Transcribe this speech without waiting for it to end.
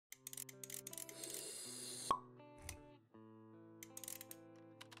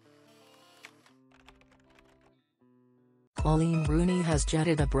Coleen Rooney has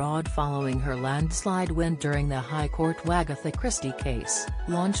jetted abroad following her landslide win during the High Court Wagatha Christie case,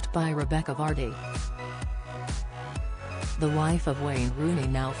 launched by Rebecca Vardy. The wife of Wayne Rooney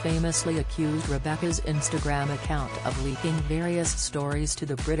now famously accused Rebecca's Instagram account of leaking various stories to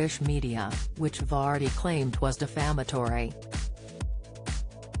the British media, which Vardy claimed was defamatory.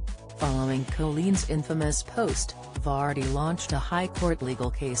 Following Coleen's infamous post, Vardy launched a High Court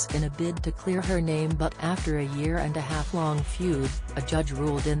legal case in a bid to clear her name, but after a year-and-a-half-long feud, a judge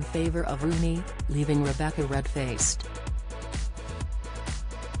ruled in favour of Rooney, leaving Rebecca red-faced.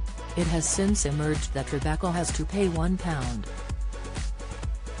 It has since emerged that Rebecca has to pay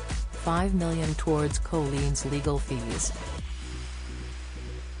 £1.5 million towards Coleen's legal fees.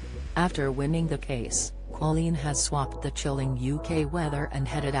 After winning the case, Coleen has swapped the chilling UK weather and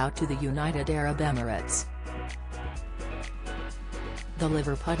headed out to the United Arab Emirates. The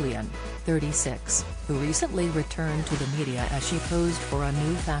Liverpudlian, 36, who recently returned to the media as she posed for a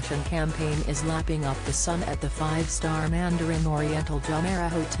new fashion campaign, is lapping up the sun at the five-star Mandarin Oriental Jumeirah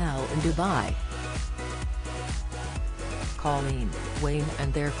Hotel in Dubai. Coleen, Wayne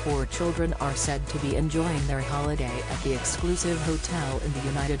and their 4 children are said to be enjoying their holiday at the exclusive hotel in the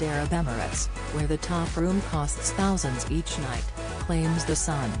United Arab Emirates, where the top room costs thousands each night, claims The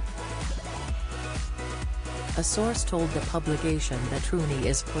Sun. A source told the publication that Rooney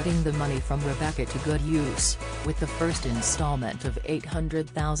is putting the money from Rebecca to good use, with the first instalment of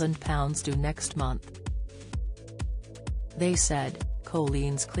 £800,000 due next month. They said,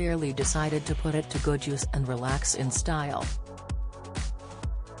 "Coleen's clearly decided to put it to good use and relax in style.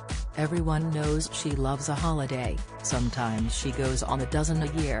 Everyone knows she loves a holiday, sometimes she goes on a dozen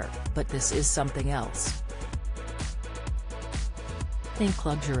a year, but this is something else. Think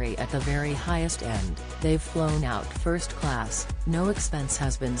luxury at the very highest end, they've flown out first class, no expense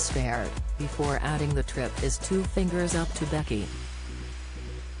has been spared," before adding the trip is 2 fingers up to Becky.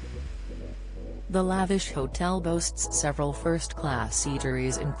 The lavish hotel boasts several first-class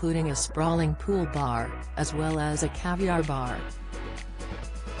eateries including a sprawling pool bar, as well as a caviar bar.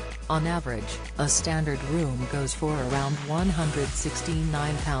 On average, a standard room goes for around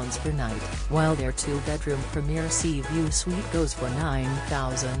 £169 per night, while their 2-bedroom Premier Sea View suite goes for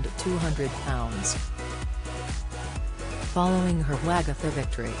 £9,200. Following her Wagatha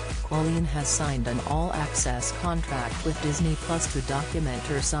victory, Coleen has signed an all-access contract with Disney Plus to document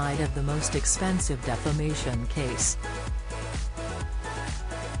her side of the most expensive defamation case.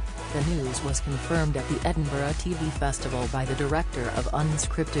 The news was confirmed at the Edinburgh TV Festival by the director of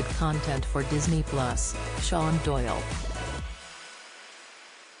unscripted content for Disney Plus, Sean Doyle.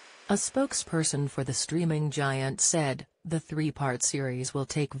 A spokesperson for the streaming giant said, "The 3-part series will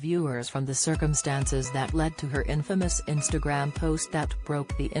take viewers from the circumstances that led to her infamous Instagram post that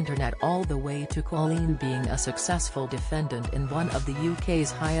broke the internet all the way to Coleen being a successful defendant in one of the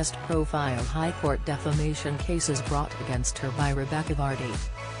UK's highest-profile High Court defamation cases brought against her by Rebecca Vardy."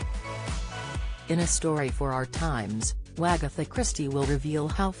 In a story for Our Times, Wagatha Christie will reveal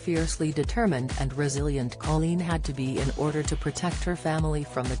how fiercely determined and resilient Coleen had to be in order to protect her family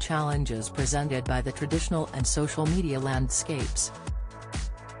from the challenges presented by the traditional and social media landscapes.